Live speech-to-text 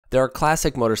There are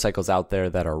classic motorcycles out there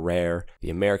that are rare. The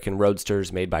American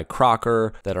Roadsters made by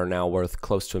Crocker that are now worth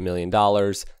close to $1 million.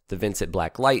 The Vincent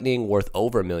Black Lightning worth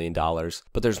over $1 million.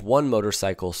 But there's one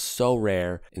motorcycle so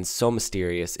rare and so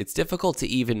mysterious, it's difficult to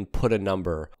even put a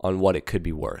number on what it could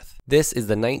be worth. This is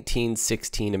the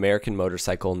 1916 American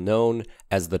motorcycle known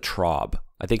as the Traub.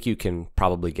 I think you can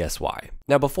probably guess why.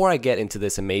 Now, before I get into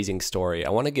this amazing story,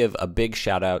 I want to give a big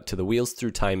shout out to the Wheels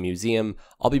Through Time Museum.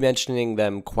 I'll be mentioning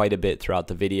them quite a bit throughout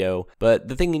the video, but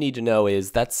the thing you need to know is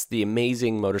that's the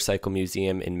amazing motorcycle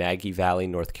museum in Maggie Valley,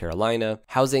 North Carolina,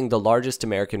 housing the largest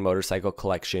American motorcycle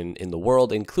collection in the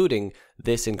world, including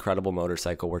this incredible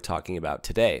motorcycle we're talking about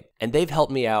today. And they've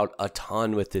helped me out a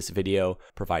ton with this video,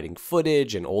 providing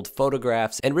footage and old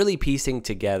photographs and really piecing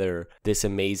together this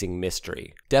amazing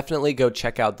mystery. Definitely go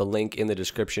check out the link in the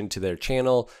description to their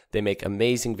channel. They make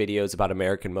amazing videos about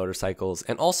American motorcycles,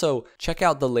 and also check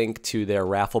out the link to their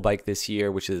raffle bike this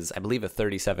year, which is, I believe, a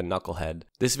 37 Knucklehead.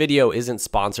 This video isn't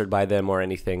sponsored by them or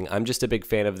anything. I'm just a big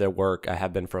fan of their work. I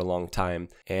have been for a long time,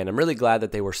 and I'm really glad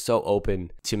that they were so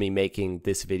open to me making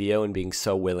this video and being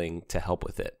so willing to help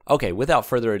with it. Okay, without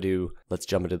further ado, let's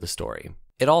jump into the story.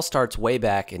 It all starts way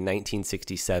back in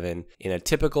 1967 in a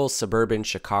typical suburban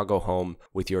Chicago home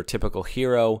with your typical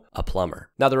hero, a plumber.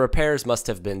 Now, the repairs must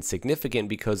have been significant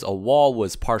because a wall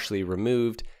was partially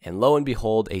removed, and lo and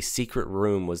behold, a secret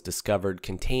room was discovered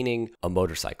containing a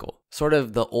motorcycle. Sort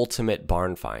of the ultimate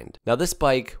barn find. Now, this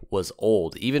bike was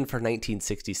old, even for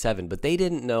 1967, but they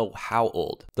didn't know how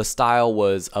old. The style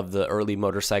was of the early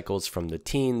motorcycles from the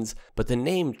teens, but the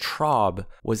name Traub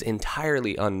was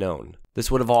entirely unknown. This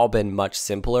would have all been much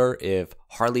simpler if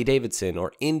Harley Davidson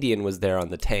or Indian was there on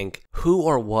the tank. Who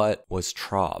or what was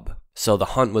Traub? So the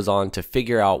hunt was on to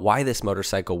figure out why this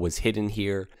motorcycle was hidden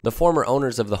here. The former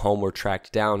owners of the home were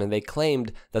tracked down, and they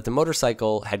claimed that the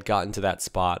motorcycle had gotten to that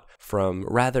spot from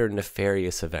rather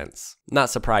nefarious events. Not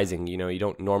surprising, you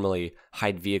don't normally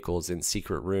hide vehicles in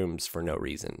secret rooms for no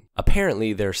reason.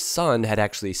 Apparently, their son had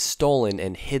actually stolen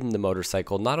and hidden the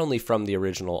motorcycle not only from the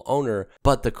original owner,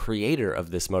 but the creator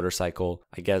of this motorcycle,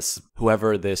 I guess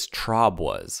whoever this Traub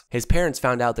was. His parents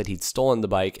found out that he'd stolen the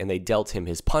bike, and they dealt him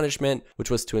his punishment, which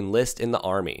was to enlist in the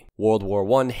army. World War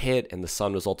I hit, and the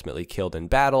son was ultimately killed in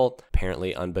battle.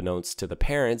 Apparently, unbeknownst to the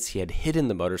parents, he had hidden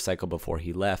the motorcycle before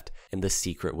he left, and the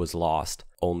secret was lost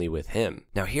only with him.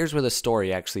 Now, here's where the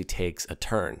story actually takes a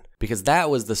turn, because that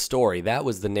was the story, that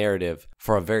was the narrative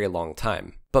for a very long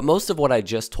time. But most of what I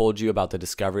just told you about the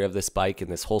discovery of this bike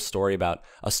and this whole story about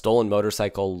a stolen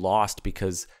motorcycle lost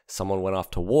because someone went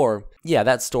off to war, yeah,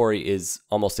 that story is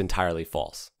almost entirely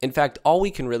false. In fact, all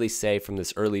we can really say from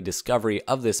this early discovery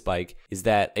of this bike is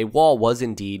that a wall was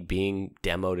indeed being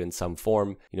demoed in some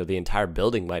form. The entire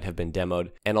building might have been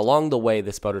demoed, and along the way,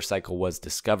 this motorcycle was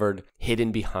discovered,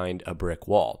 hidden behind a brick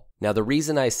wall. Now, the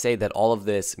reason I say that all of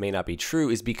this may not be true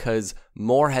is because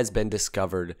more has been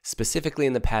discovered, specifically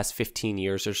in the past 15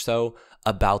 years or so,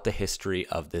 about the history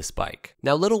of this bike.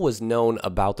 Now, little was known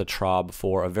about the Traub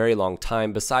for a very long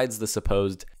time besides the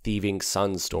supposed thieving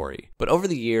son story. But over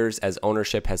the years, as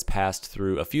ownership has passed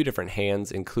through a few different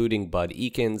hands, including Bud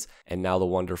Eakins and now the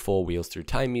wonderful Wheels Through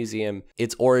Time Museum,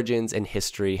 its origins and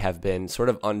history have been sort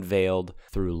of unveiled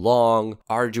through long,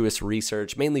 arduous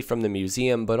research, mainly from the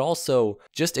museum, but also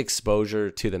just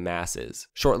exposure to the masses.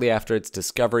 Shortly after its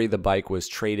discovery, the bike was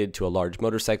traded to a large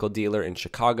motorcycle dealer in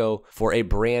Chicago for a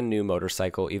brand new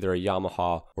motorcycle, either a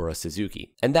Yamaha or a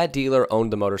Suzuki. And that dealer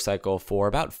owned the motorcycle for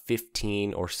about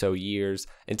 15 or so years,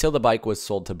 until the bike was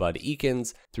sold to Bud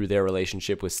Eakins through their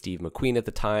relationship with Steve McQueen at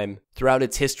the time. Throughout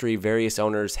its history, various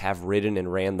owners have ridden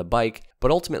and ran the bike,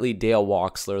 but ultimately Dale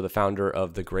Wachsler, the founder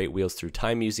of the Great Wheels Through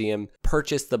Time Museum,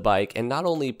 purchased the bike and not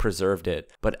only preserved it,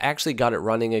 but actually got it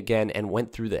running again and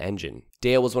went through the engine.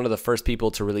 Dale was one of the first people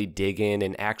to really dig in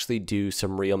and actually do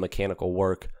some real mechanical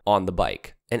work on the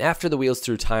bike. And after the Wheels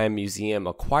Through Time Museum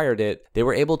acquired it, they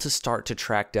were able to start to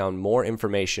track down more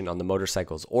information on the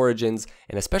motorcycle's origins,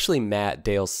 and especially Matt,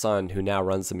 Dale's son, who now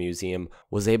runs the museum,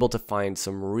 was able to find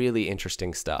some really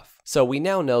interesting stuff. So we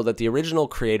now know that the original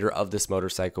creator of this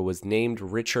motorcycle was named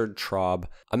Richard Traub,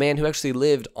 a man who actually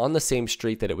lived on the same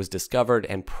street that it was discovered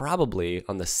and probably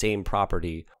on the same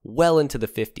property well into the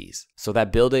 50s. So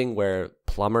that building where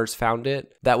plumbers found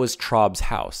it, that was Traub's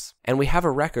house. And we have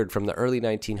a record from the early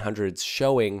 1900s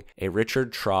showing a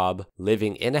Richard Traub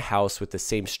living in a house with the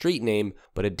same street name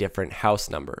but a different house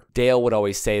number. Dale would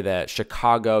always say that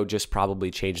Chicago just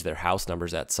probably changed their house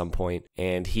numbers at some point,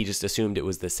 and he just assumed it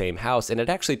was the same house, and it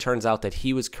actually turns out that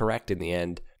he was correct in the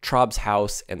end. Traub's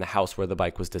house and the house where the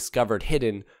bike was discovered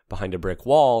hidden behind a brick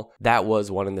wall, that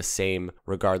was one and the same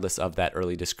regardless of that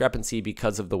early discrepancy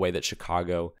because of the way that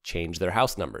Chicago changed their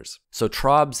house numbers. So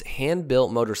Traub's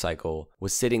hand-built motorcycle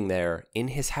was sitting there in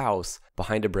his house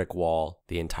behind a brick wall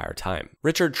the entire time.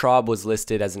 Richard Traub was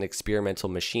listed as an experimental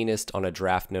machinist on a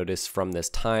draft notice from this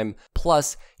time,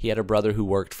 plus he had a brother who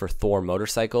worked for Thor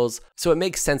Motorcycles, so it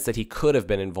makes sense that he could have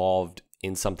been involved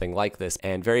in something like this,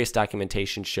 and various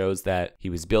documentation shows that he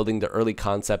was building the early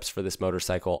concepts for this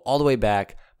motorcycle all the way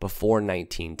back before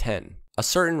 1910. A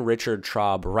certain Richard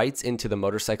Traub writes into the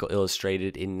Motorcycle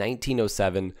Illustrated in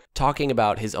 1907 talking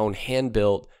about his own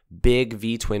hand-built big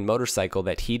V-twin motorcycle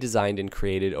that he designed and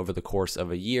created over the course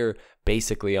of a year,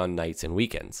 basically on nights and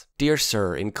weekends. Dear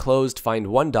sir, enclosed find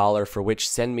 $1 for which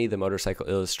send me the Motorcycle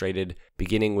Illustrated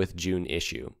beginning with June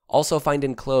issue. Also find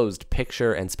enclosed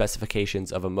picture and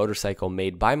specifications of a motorcycle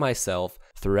made by myself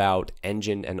throughout,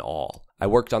 engine and all. I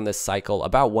worked on this cycle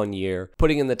about 1 year,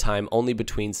 putting in the time only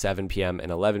between 7 p.m.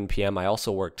 and 11 p.m. I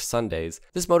also worked Sundays.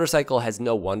 This motorcycle has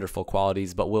no wonderful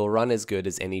qualities, but will run as good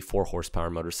as any 4 horsepower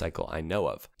motorcycle I know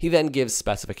of. He then gives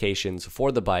specifications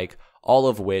for the bike, all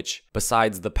of which,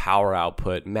 besides the power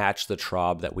output, match the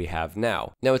Traub that we have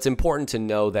now. Now, it's important to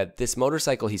know that this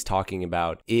motorcycle he's talking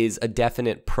about is a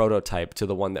definite prototype to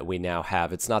the one that we now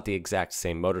have. It's not the exact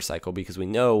same motorcycle because we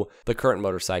know the current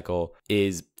motorcycle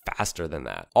is faster than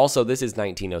that. Also, this is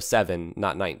 1907,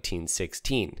 not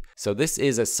 1916. So this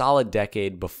is a solid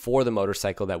decade before the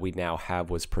motorcycle that we now have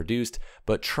was produced,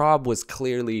 but Traub was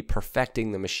clearly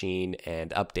perfecting the machine and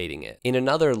updating it. In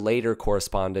another later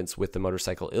correspondence with the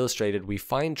Motorcycle Illustrated, we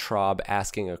find Traub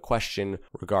asking a question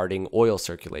regarding oil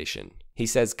circulation. He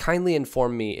says, kindly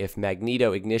inform me if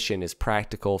magneto ignition is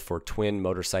practical for twin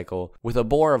motorcycle with a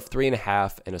bore of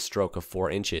 3.5 and a stroke of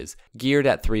 4 inches, geared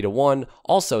at 3-to-1,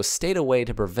 also state a way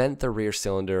to prevent the rear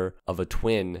cylinder of a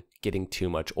twin getting too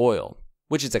much oil,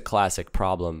 which is a classic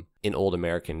problem in old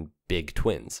American big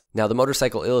twins. Now, the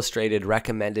Motorcycle Illustrated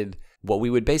recommended what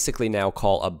we would basically now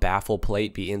call a baffle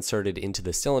plate be inserted into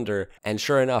the cylinder, and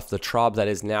sure enough, the Traub that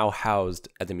is now housed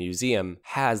at the museum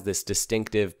has this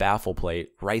distinctive baffle plate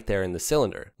right there in the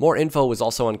cylinder. More info was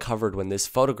also uncovered when this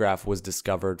photograph was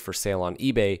discovered for sale on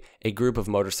eBay, a group of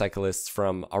motorcyclists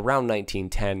from around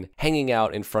 1910 hanging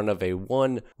out in front of a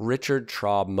one Richard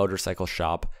Traub motorcycle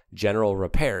shop, General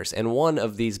Repairs, and one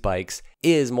of these bikes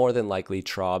is more than likely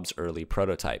Traub's early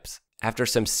prototypes. After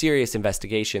some serious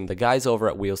investigation, the guys over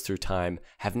at Wheels Through Time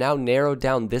have now narrowed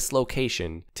down this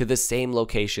location to the same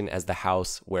location as the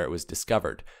house where it was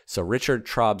discovered. So Richard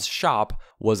Traub's shop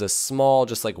was a small,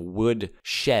 just like wood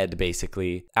shed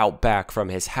basically, out back from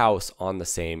his house on the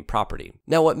same property.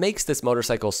 Now, what makes this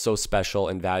motorcycle so special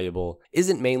and valuable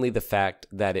isn't mainly the fact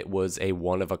that it was a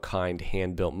one-of-a-kind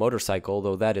hand-built motorcycle,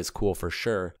 though that is cool for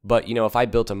sure. But, you know, if I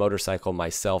built a motorcycle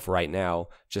myself right now,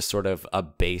 just sort of a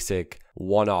basic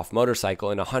one-off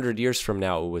motorcycle, and 100 years from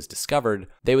now it was discovered,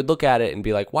 they would look at it and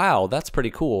be like, wow, that's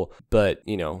pretty cool, but,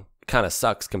 you know, kind of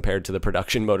sucks compared to the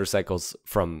production motorcycles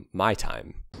from my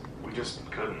time. We just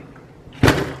couldn't.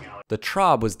 The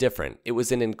Traub was different. It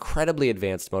was an incredibly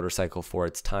advanced motorcycle for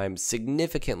its time,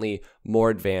 significantly more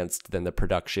advanced than the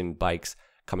production bikes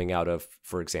coming out of,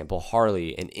 for example,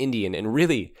 Harley and Indian, and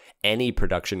really any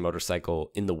production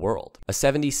motorcycle in the world. A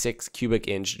 76 cubic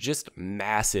inch, just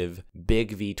massive,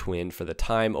 big V-twin for the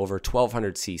time, over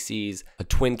 1200 cc's, a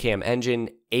twin cam engine,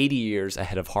 80 years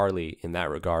ahead of Harley in that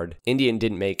regard. Indian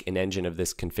didn't make an engine of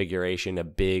this configuration, a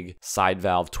big side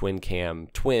valve twin cam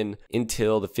twin,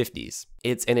 until the 50s.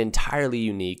 It's an entirely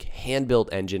unique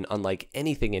hand-built engine unlike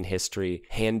anything in history,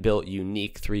 hand-built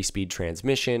unique 3-speed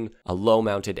transmission, a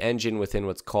low-mounted engine within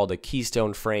what's called a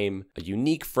keystone frame, a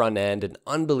unique front end, an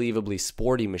unbelievably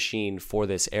sporty machine for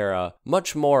this era,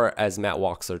 much more, as Matt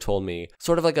Wachsler told me,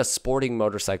 sort of like a sporting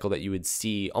motorcycle that you would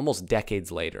see almost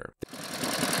decades later.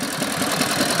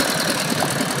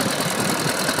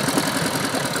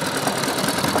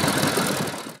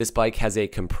 This bike has a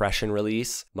compression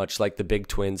release, much like the big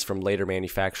twins from later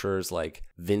manufacturers like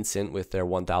Vincent with their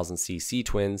 1000cc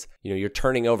twins. You know, you're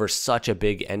turning over such a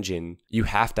big engine, you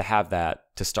have to have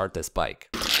that to start this bike.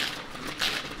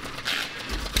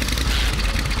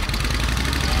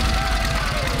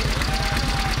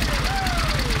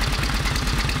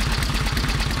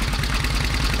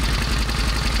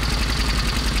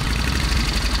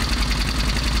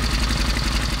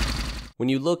 When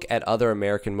you look at other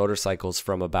American motorcycles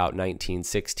from about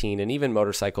 1916 and even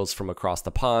motorcycles from across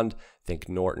the pond, think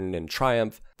Norton and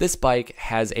Triumph, this bike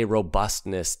has a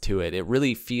robustness to it. It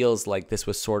really feels like this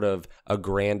was sort of a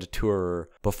grand tourer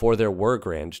before there were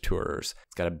grand tourers.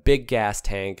 It's got a big gas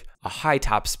tank, a high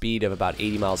top speed of about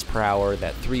 80 miles per hour,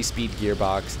 that 3-speed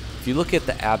gearbox. If you look at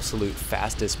the absolute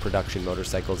fastest production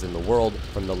motorcycles in the world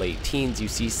from the late teens, you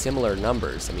see similar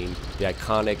numbers. I mean, the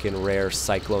iconic and rare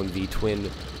Cyclone V-Twin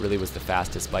really was the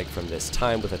fastest bike from this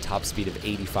time with a top speed of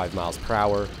 85 miles per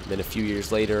hour. Then a few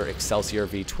years later, Excelsior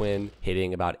V-Twin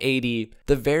hitting about 80.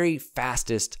 The very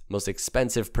fastest, most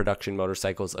expensive production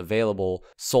motorcycles available,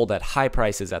 sold at high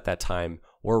prices at that time,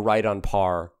 were right on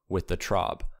par with the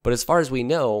Traub. But as far as we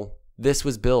know, this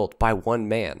was built by one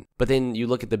man. But then you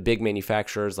look at the big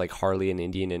manufacturers like Harley and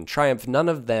Indian and Triumph, none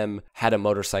of them had a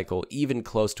motorcycle even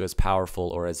close to as powerful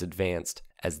or as advanced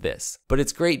as this. But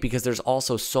it's great because there's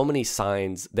also so many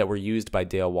signs that were used by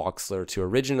Dale Wachsler to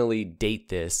originally date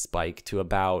this bike to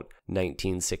about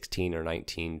 1916 or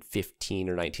 1915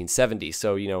 or 1970.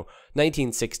 So,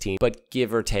 1916, but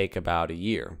give or take about a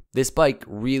year. This bike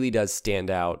really does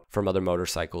stand out from other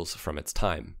motorcycles from its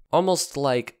time. Almost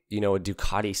like, a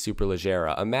Ducati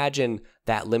Superleggera. Imagine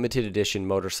that limited edition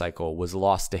motorcycle was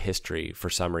lost to history for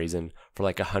some reason for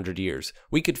like 100 years.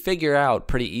 We could figure out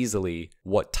pretty easily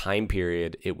what time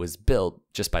period it was built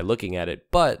just by looking at it,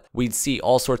 but we'd see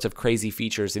all sorts of crazy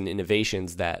features and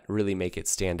innovations that really make it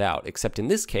stand out. Except in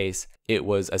this case, it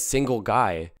was a single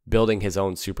guy building his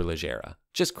own Superleggera.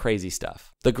 Just crazy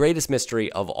stuff. The greatest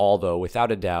mystery of all, though,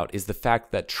 without a doubt, is the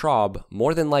fact that Traub,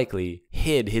 more than likely,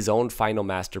 hid his own final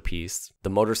masterpiece, the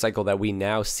motorcycle that we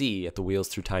now see at the Wheels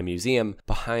Through Time Museum,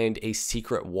 behind a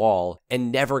secret wall and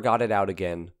never got it out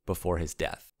again before his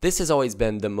death. This has always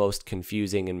been the most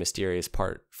confusing and mysterious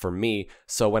part for me,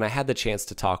 so when I had the chance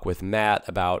to talk with Matt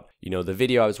about, the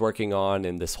video I was working on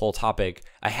and this whole topic,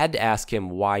 I had to ask him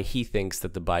why he thinks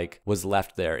that the bike was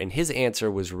left there, and his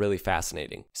answer was really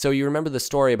fascinating. So you remember the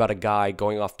story about a guy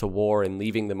going off to war and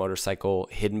leaving the motorcycle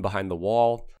hidden behind the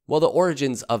wall? Well, the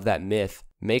origins of that myth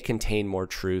may contain more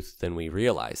truth than we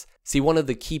realize. See, one of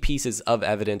the key pieces of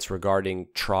evidence regarding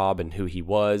Traub and who he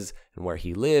was and where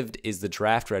he lived is the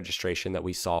draft registration that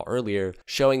we saw earlier,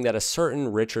 showing that a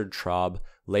certain Richard Traub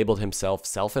labeled himself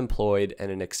self-employed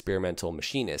and an experimental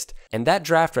machinist. And that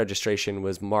draft registration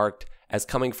was marked as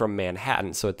coming from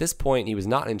Manhattan. So at this point, he was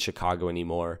not in Chicago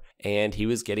anymore, and he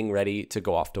was getting ready to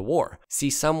go off to war. See,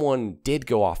 someone did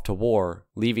go off to war,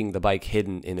 leaving the bike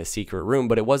hidden in a secret room,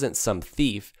 but it wasn't some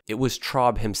thief. It was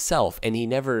Traub himself, and he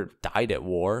never died at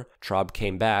war. Traub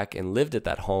came back and lived at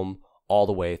that home all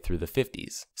the way through the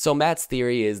 50s. So Matt's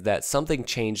theory is that something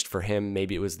changed for him.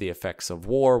 Maybe it was the effects of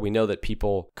war. We know that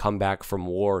people come back from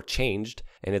war changed,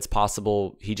 and it's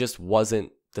possible he just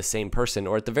wasn't the same person,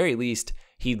 or at the very least,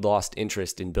 he'd lost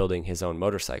interest in building his own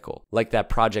motorcycle. Like that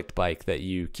project bike that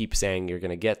you keep saying you're going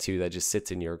to get to that just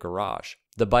sits in your garage.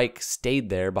 The bike stayed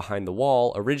there behind the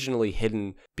wall, originally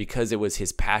hidden because it was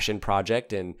his passion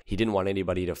project and he didn't want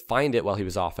anybody to find it while he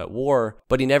was off at war,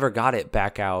 but he never got it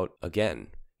back out again.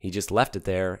 He just left it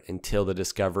there until the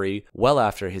discovery well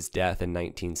after his death in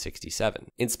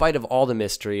 1967. In spite of all the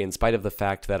mystery, in spite of the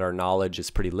fact that our knowledge is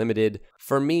pretty limited,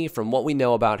 for me, from what we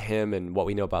know about him and what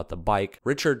we know about the bike,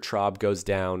 Richard Traub goes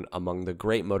down among the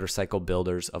great motorcycle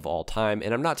builders of all time.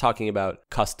 And I'm not talking about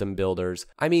custom builders.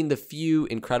 I mean the few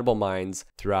incredible minds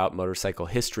throughout motorcycle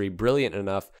history brilliant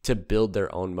enough to build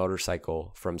their own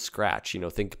motorcycle from scratch.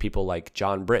 Think people like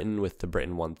John Britton with the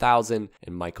Britton 1000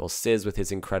 and Michael Sis with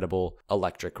his incredible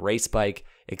electric race bike,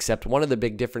 except one of the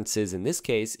big differences in this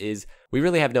case is we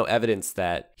really have no evidence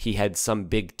that he had some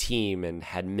big team and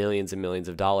had millions and millions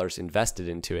of dollars invested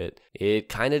into it. It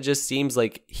kind of just seems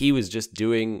like he was just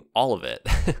doing all of it.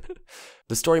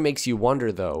 The story makes you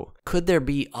wonder, though, could there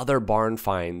be other barn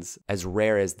finds as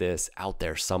rare as this out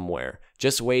there somewhere,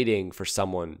 just waiting for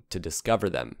someone to discover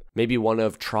them? Maybe one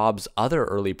of Traub's other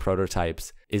early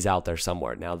prototypes is out there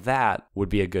somewhere. Now that would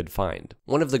be a good find.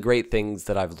 One of the great things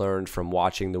that I've learned from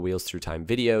watching the Wheels Through Time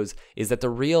videos is that the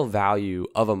real value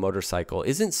of a motorcycle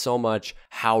isn't so much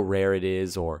how rare it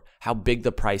is or how big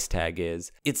the price tag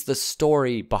is. It's the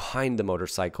story behind the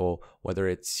motorcycle, whether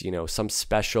it's, some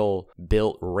special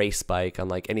built race bike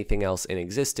unlike anything else in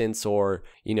existence, or,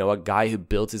 a guy who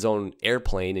built his own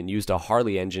airplane and used a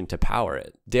Harley engine to power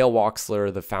it. Dale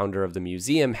Wachsler, the founder of the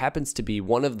museum, happens to be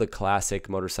one of the classic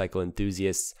motorcycle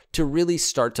enthusiasts to really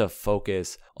start to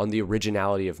focus on the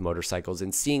originality of motorcycles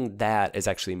and seeing that as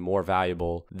actually more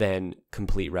valuable than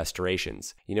complete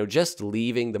restorations. Just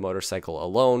leaving the motorcycle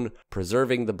alone,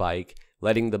 preserving the bike,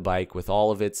 letting the bike with all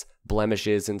of its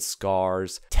blemishes and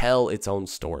scars tell its own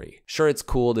story. Sure, it's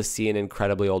cool to see an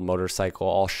incredibly old motorcycle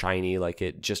all shiny like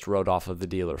it just rode off of the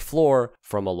dealer floor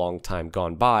from a long time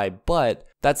gone by, but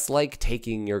that's like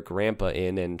taking your grandpa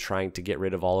in and trying to get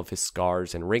rid of all of his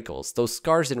scars and wrinkles. Those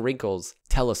scars and wrinkles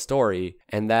tell a story,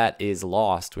 and that is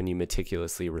lost when you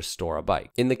meticulously restore a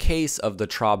bike. In the case of the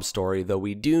Traub story, though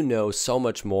we do know so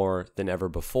much more than ever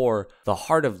before, the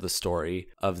heart of the story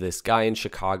of this guy in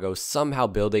Chicago somehow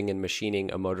building and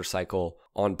machining a motorcycle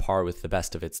on par with the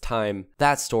best of its time,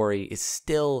 that story is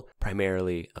still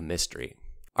primarily a mystery.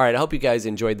 All right, I hope you guys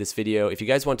enjoyed this video. If you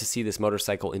guys want to see this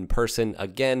motorcycle in person,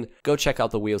 again, go check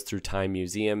out the Wheels Through Time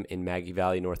Museum in Maggie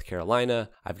Valley, North Carolina.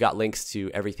 I've got links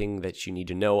to everything that you need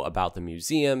to know about the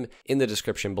museum in the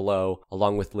description below,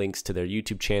 along with links to their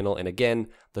YouTube channel, and again,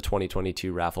 the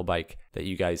 2022 Raffle bike that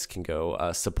you guys can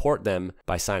go support them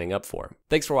by signing up for.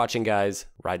 Thanks for watching, guys.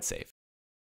 Ride safe.